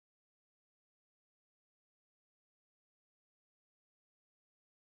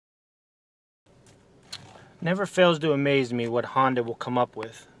Never fails to amaze me what Honda will come up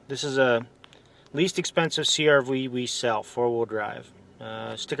with. This is a least expensive CRV we sell, four-wheel drive.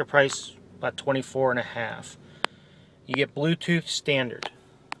 Sticker price about $24.50. You get Bluetooth standard.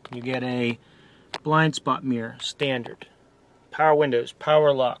 You get a blind spot mirror standard. Power windows,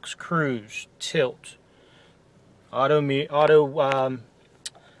 power locks, cruise, tilt, auto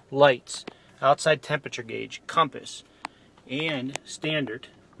lights, outside temperature gauge, compass, and standard.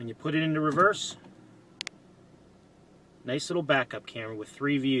 When you put it into reverse, nice little backup camera with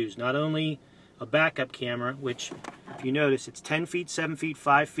 3 views. Not only a backup camera, which if you notice it's 10 feet, 7 feet,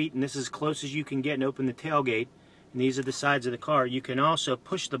 5 feet, and this is as close as you can get and open the tailgate, and these are the sides of the car. You can also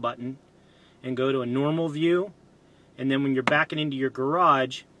push the button and go to a normal view, and then when you're backing into your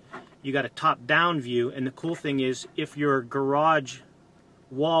garage, you got a top-down view, and the cool thing is if your garage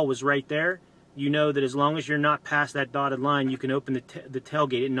wall was right there, you know that as long as you're not past that dotted line, you can open the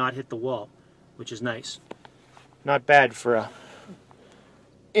tailgate and not hit the wall, which is nice. Not bad for a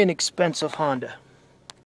inexpensive Honda.